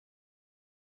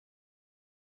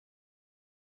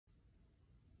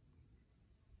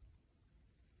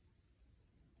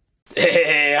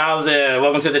Hey, how's it?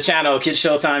 Welcome to the channel, Kid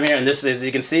Showtime here, and this is, as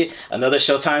you can see, another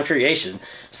Showtime creation.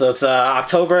 So it's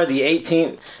October the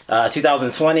 18th,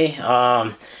 2020,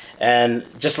 and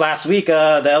just last week,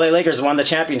 the LA Lakers won the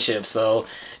championship. So,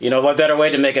 what better way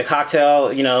to make a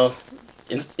cocktail, kind of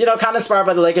inspired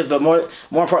by the Lakers, but more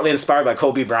importantly inspired by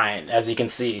Kobe Bryant, as you can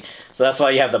see. So that's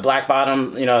why you have the black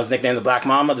bottom, his nickname the Black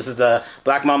Mamba. This is the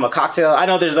Black Mamba cocktail. I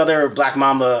know there's other Black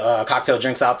Mamba cocktail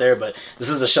drinks out there, but this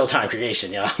is a Showtime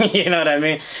creation, y'all. You know what I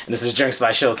mean? And this is drinks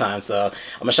by Showtime. So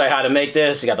I'm gonna show you how to make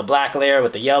this. You got the black layer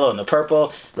with the yellow and the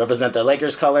purple, represent the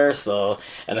Lakers colors. So,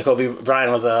 and the Kobe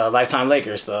Bryant was a lifetime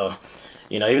Laker, so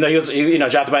even though he was,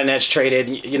 drafted by Nets,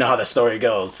 traded, you know how the story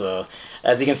goes. So,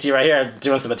 as you can see right here, I'm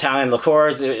doing some Italian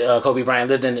Liqueurs. Kobe Bryant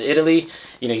lived in Italy.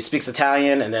 He speaks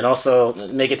Italian, and then also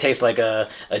make it taste like a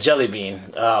jelly bean,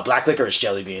 Black Licorice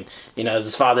jelly bean. As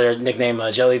his father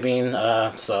nicknamed jelly bean.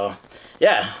 So,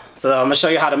 yeah. So I'm gonna show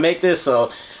you how to make this.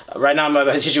 So, right now I'm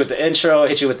gonna hit you with the intro,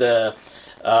 hit you with the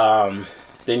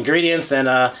ingredients, and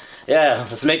yeah,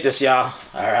 let's make this, y'all.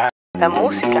 All right. La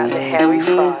música de Harry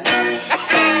Fraud.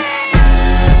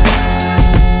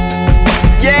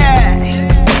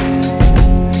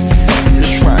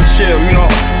 Chill,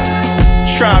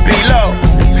 try to be low.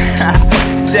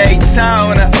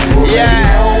 Daytona,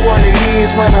 yeah. Know what it is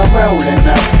when I'm rolling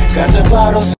up. Got the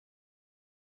bottles.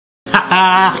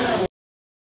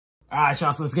 Alright,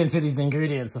 y'all, so let's get into these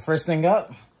ingredients. So first thing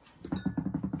up,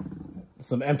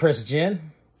 some Empress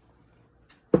gin,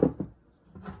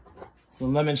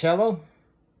 some limoncello,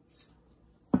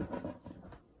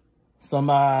 some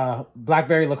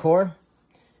blackberry liqueur.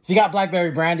 If you got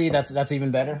blackberry brandy, that's even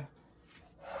better.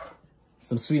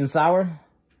 Some sweet and sour,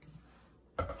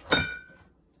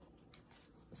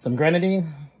 some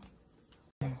grenadine,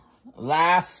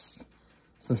 last,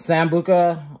 some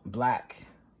Sambuca Black.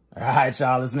 All right,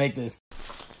 y'all, let's make this.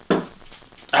 All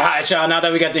right, y'all, now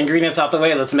that we got the ingredients out the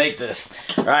way, let's make this.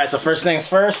 All right, so first things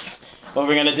first, what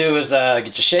we're gonna do is get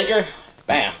your shaker,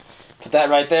 bam, put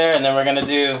that right there, and then we're gonna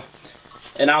do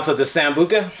an ounce of the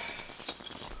Sambuca.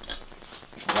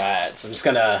 All right, so I'm just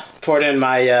gonna pour it in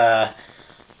my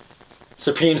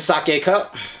Supreme Sake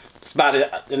cup. It's about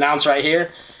an ounce right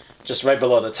here, just right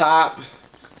below the top.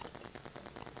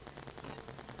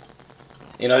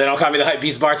 They don't call me the hype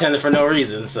beast bartender for no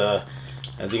reason, so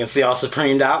as you can see, all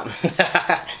supremed out.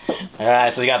 All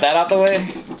right, so we got that out the way.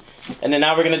 And then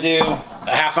now we're gonna do a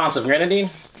 ½ ounce of grenadine.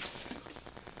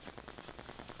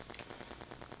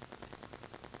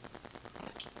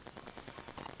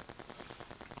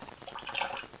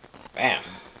 Bam.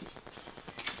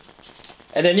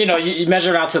 And then, you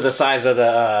measure it out to the size of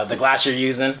the glass you're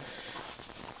using.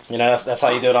 That's how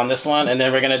you do it on this one. And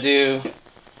then we're going to do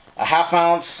a ½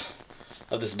 ounce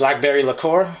of this blackberry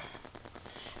liqueur.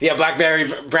 If you have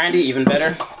blackberry brandy, even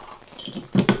better.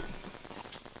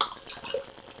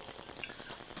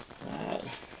 Right.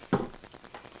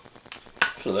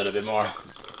 Put a little bit more.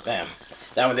 Bam.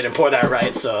 That one didn't pour that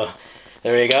right, so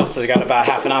there we go. So we got about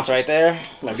 ½ an ounce right there.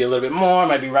 Might be a little bit more,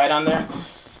 might be right on there.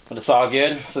 But it's all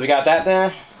good. So we got that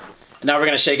there. And now we're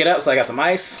gonna shake it up. So I got some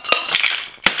ice.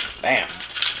 Bam.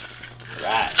 All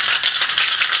right.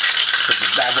 Put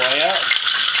this bad boy up.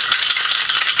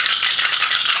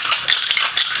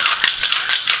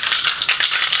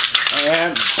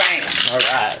 And bam. All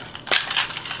right.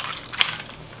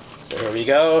 So here we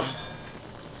go.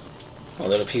 A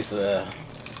little piece of, I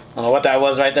don't know what that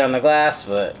was right there on the glass,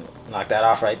 but knock that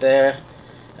off right there.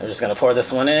 I'm just gonna pour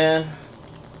this one in.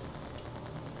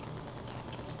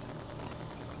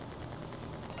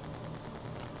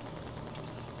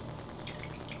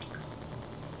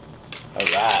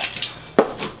 Alright.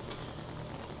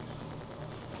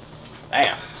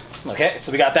 Bam. Okay,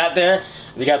 so we got that there.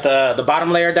 We got the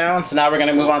bottom layer down, so now we're going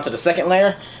to move on to the second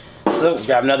layer. So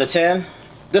grab another tin.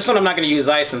 This one I'm not going to use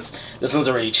ice since this one's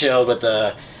already chilled with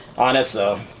the on it,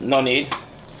 so no need.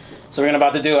 So we're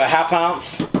about to do a ½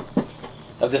 ounce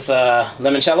of this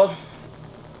limoncello.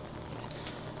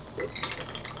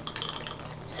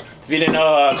 If you didn't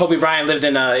know, Kobe Bryant lived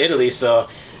in Italy, so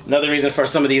another reason for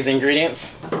some of these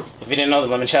ingredients. If you didn't know,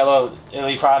 the limoncello,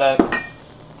 Italy product.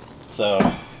 So,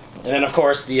 and then of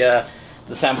course the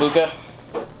Sambuca.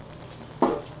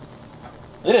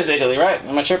 It is Italy, right?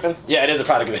 Am I tripping? Yeah, it is a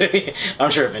product of Italy. I'm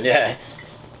tripping, yeah.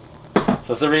 So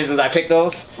that's the reasons I picked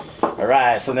those. All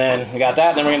right, so then we got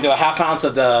that. Then we're gonna do a ½ ounce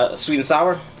of the sweet and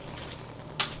sour.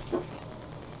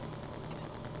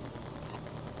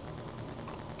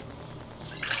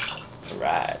 All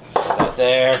right, so put that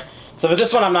there. So for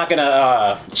this one, I'm not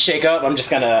gonna shake up. I'm just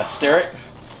gonna stir it.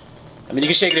 I mean, you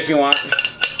can shake it if you want.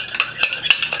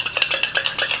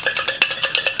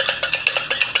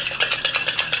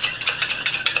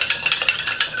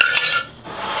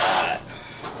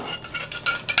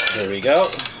 we go.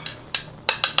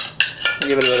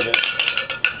 Give it a little bit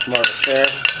more of a stir.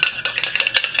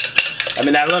 I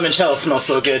mean, that limoncello smells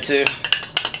so good too.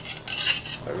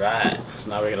 All right, so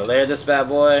now we're gonna layer this bad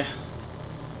boy.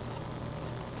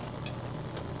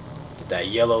 Get that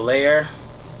yellow layer.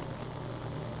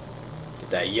 Get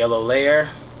that yellow layer.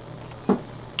 All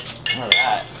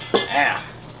right, yeah.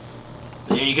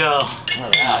 There you go. All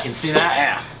right, I can see that.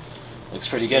 Yeah, looks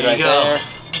pretty good right there.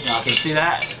 Y'all can see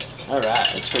that. All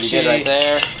right, looks pretty good right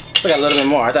there. Still got a little bit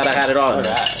more. I thought I had it all in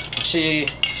there. Still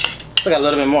got a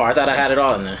little bit more. I thought I had it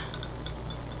all in there.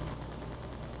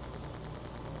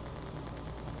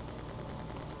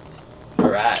 All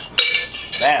right,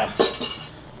 bam.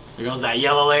 There goes that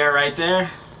yellow layer right there.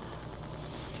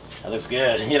 That looks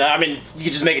good. You know, I mean, you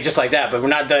can just make it just like that, but we're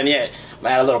not done yet. I'm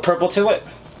gonna add a little purple to it.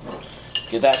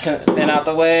 Get that thin out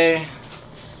the way.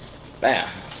 Bam.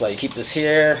 That's why you keep this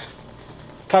here.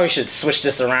 Probably should switch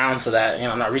this around so that, you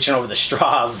know, I'm not reaching over the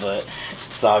straws, but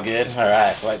it's all good. All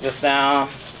right, so wipe this down.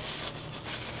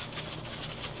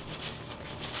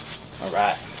 All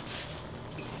right.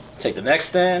 Take the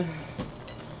next thin.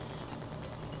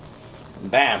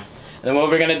 Bam. And then what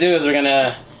we're gonna do is we're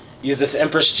gonna use this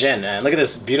Empress Gin, man. Look at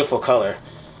this beautiful color.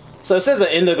 So it says an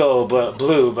indigo but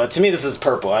blue, but to me this is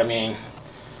purple. I mean,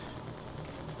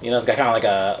 you know, it's got kind of like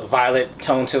a violet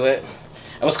tone to it.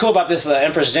 And what's cool about this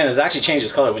Empress Gin is it actually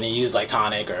changes color when you use like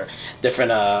tonic or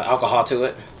different alcohol to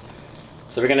it.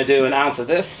 So we're gonna do an ounce of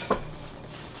this.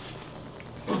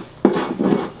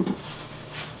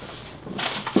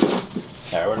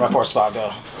 Alright, where'd my pour spot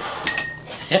go?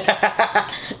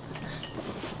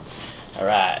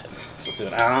 Alright, so let's do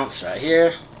an ounce right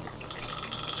here.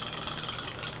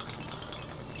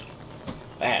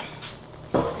 Bam.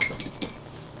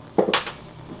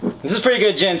 This is pretty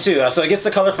good gin too. So it gets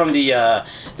the color from the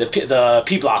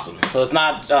pea blossom. So it's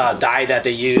not dye that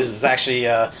they use. It's actually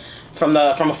from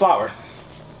a flower.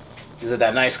 Gives it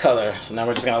that nice color. So now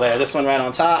we're just gonna layer this one right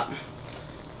on top.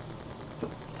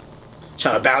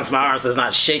 Trying to balance my arm so it's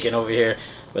not shaking over here,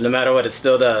 but no matter what, it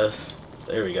still does.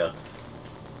 So here we go.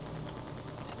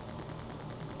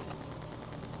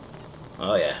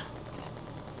 Oh yeah.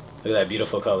 Look at that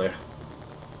beautiful color.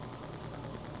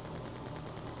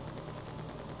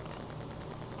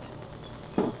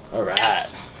 All right.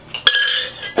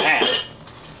 Bam.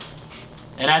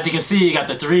 And as you can see, you got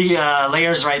the three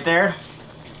layers right there.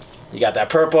 You got that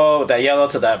purple with that yellow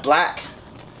to that black.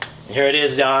 And here it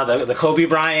is, y'all. The Kobe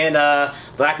Bryant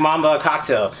Black Mamba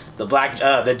cocktail.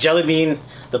 The jelly bean,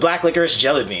 the Black Licorice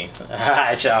jelly bean. All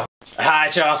right, y'all. All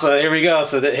right, y'all. So here we go.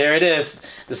 So here it is.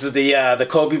 This is the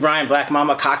Kobe Bryant Black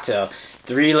Mamba cocktail.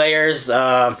 3 layers.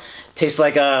 Tastes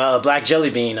like a black jelly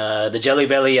bean. The Jelly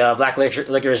Belly Black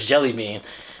Licorice jelly bean.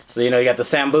 So, you know, you got the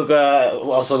Sambuca,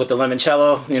 also with the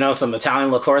limoncello, you know, some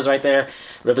Italian Liqueurs right there,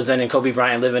 representing Kobe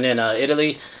Bryant living in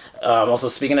Italy, also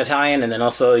speaking Italian, and then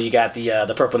also you got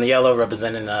the purple and the yellow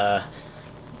representing the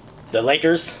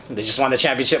Lakers. They just won the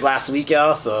championship last week,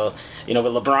 y'all, so, you know,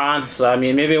 with LeBron. So, I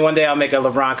mean, maybe one day I'll make a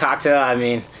LeBron cocktail. I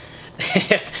mean,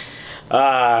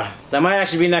 that might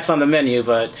actually be next on the menu,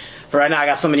 but for right now, I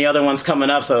got so many other ones coming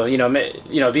up, so, you know,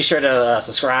 be sure to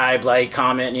subscribe, like,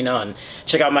 comment, you know, and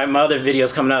check out my other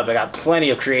videos coming up. I got plenty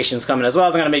of creations coming, as well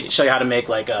as I'm going to show you how to make,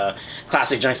 like,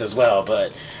 classic drinks as well.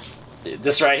 But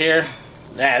this right here,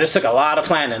 man, this took a lot of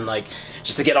planning, like,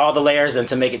 just to get all the layers and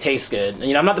to make it taste good. And,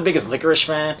 you know, I'm not the biggest licorice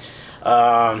fan,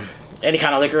 any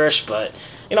kind of licorice, but,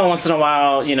 you know, once in a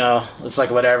while, you know, it's like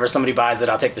whatever, somebody buys it,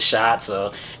 I'll take the shot.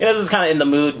 So, you know, this is kind of in the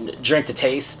mood drink to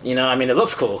taste, you know. I mean, it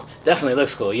looks cool, definitely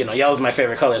looks cool. You know, yellow's my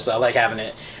favorite color, so I like having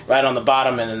it right on the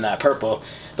bottom and then that purple.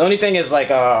 The only thing is, like,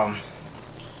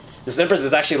 this Empress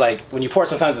is actually, like, when you pour it,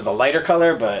 sometimes it's a lighter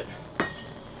color, but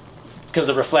because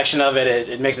the reflection of it,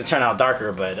 it makes it turn out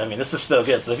darker. But I mean, this is still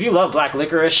good. So if you love black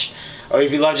licorice, or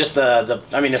if you love just I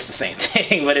mean, it's the same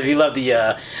thing, but if you love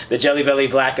the Jelly Belly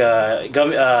Black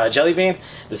jelly bean,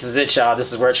 this is it, y'all.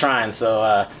 This is worth trying.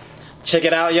 So check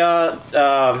it out, y'all.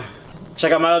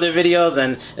 Check out my other videos,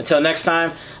 and until next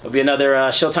time, it'll be another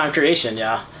Showtime creation,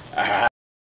 y'all. All right.